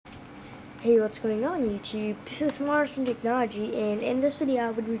Hey, what's going on YouTube? This is Mars and Technology, and in this video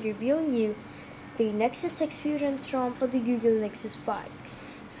I would be reviewing you the Nexus experience ROM for the Google Nexus 5.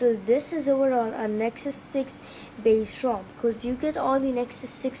 So this is overall a Nexus 6 based ROM because you get all the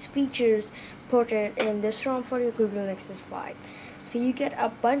Nexus 6 features ported in this ROM for your Google Nexus 5. So you get a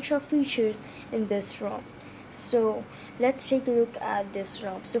bunch of features in this ROM. So let's take a look at this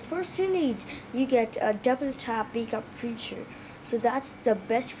ROM. So first you get a double tap wake up feature. So that's the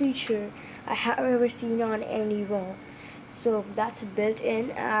best feature I have ever seen on any ROM. So that's built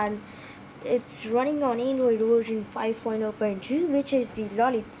in, and it's running on Android version 5.0.2, which is the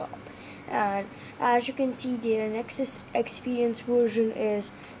Lollipop. And as you can see, their Nexus experience version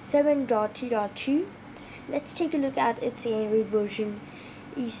is 7.2.2. Let's take a look at its Android version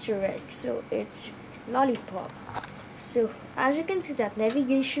Easter egg. So it's Lollipop. So as you can see, that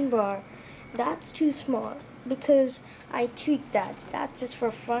navigation bar, that's too small because I tweaked that. That's just for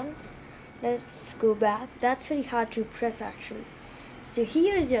fun. Let's go back. That's very hard to press actually. So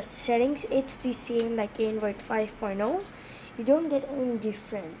here is your settings. It's the same like Android 5.0. You don't get any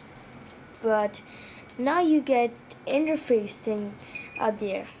difference, but now you get interface thing out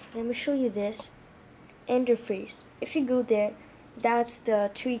there. Let me show you this interface. If you go there, that's the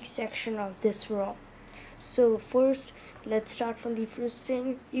tweak section of this ROM. So first, let's start from the first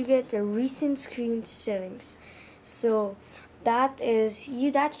thing. You get the recent screen settings. So that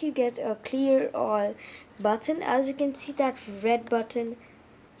you get a clear all button. As you can see, that red button,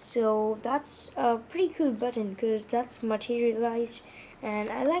 so that's a pretty cool button because that's materialized, and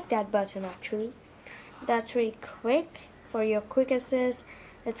I like that button actually. That's very quick for your quick access.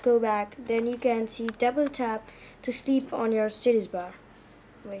 Let's go back. Then you can see double tap to sleep on your status bar.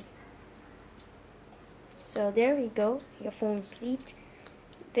 Wait. So there we go, your phone slept.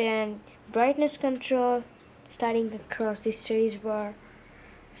 Then brightness control, sliding across the status bar.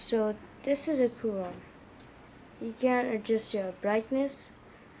 So this is a cool one. You can adjust your brightness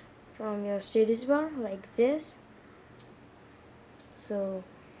from your status bar like this. So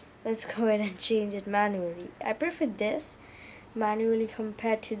let's go ahead and change it manually. I prefer this manually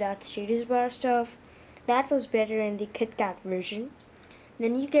compared to that status bar stuff. That was better in the KitKat version.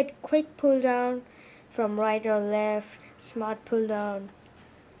 Then you get quick pull down from right or left, smart pull down,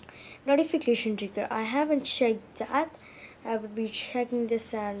 notification trigger. I haven't checked that. I would be checking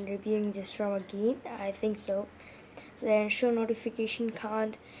this and reviewing this from again. I think so. Then show notification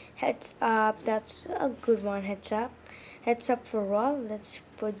count, heads up. That's a good one. Heads up for all. Let's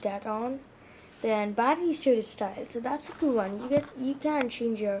put that on. Then battery storage style. So that's a cool one. You can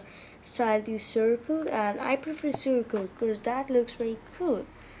change your style to circle, and I prefer circle because that looks very cool.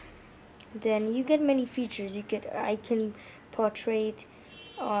 Then you get many features. You get icon, portrait,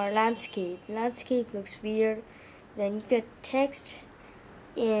 or landscape. Landscape looks weird. Then you get text,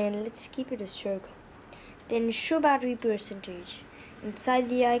 and let's keep it a circle. Then show battery percentage inside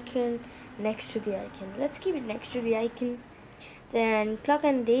the icon, next to the icon. Let's keep it next to the icon. Then clock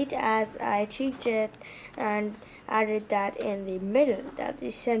and date, as I tweaked it and added that in the middle, that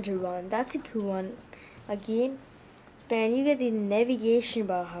the center one. That's a cool one again. Then you get the navigation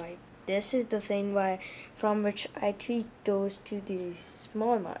bar height. This is the thing from which I tweaked those to the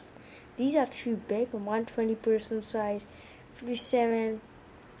small one. These are too big, 120% size, 57,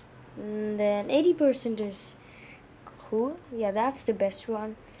 and then 80% is cool. Yeah, that's the best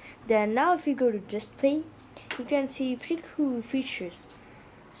one. Then now if you go to display, you can see pretty cool features.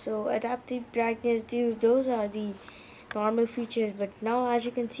 So adaptive brightness, those are the normal features, but now as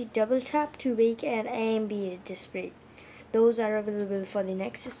you can see, double tap to wake an ambient display. Those are available for the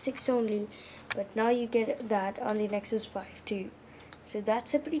Nexus 6 only, but now you get that on the Nexus 5 too. So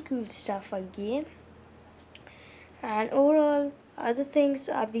that's a pretty cool stuff again. And overall, other things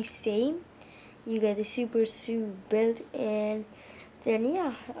are the same. You get the Super Suit built in. Then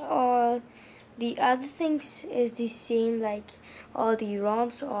yeah, all the other things is the same, like all the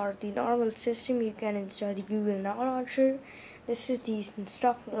ROMs or the normal system. You can install the Google Now launcher. This is the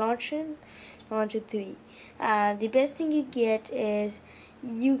stock launcher. 1, 2, 3. The best thing you get is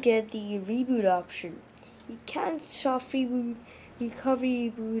you get the reboot option. You can't soft reboot,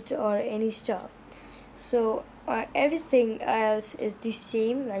 recovery reboot, or any stuff. So everything else is the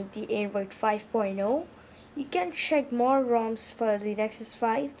same like the Android 5.0. You can check more ROMs for the Nexus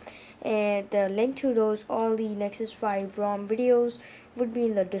 5, and the link to all the Nexus 5 ROM videos would be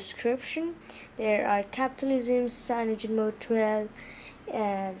in the description. There are capitalism, cyanogen mode 12,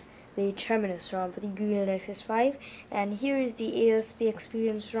 and the Terminus ROM for the Google Nexus 5, and here is the ASP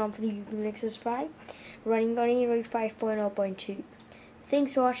experience ROM for the Google Nexus 5 running on Android 5.0.2.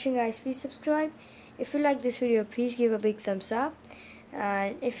 Thanks for watching guys. Please subscribe. If you like this video, please give a big thumbs up,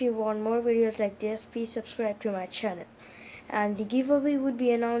 And if you want more videos like this, please subscribe to my channel. And the giveaway would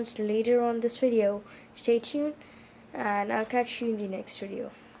be announced later on this video. Stay tuned, and I'll catch you in the next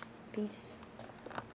video. Peace.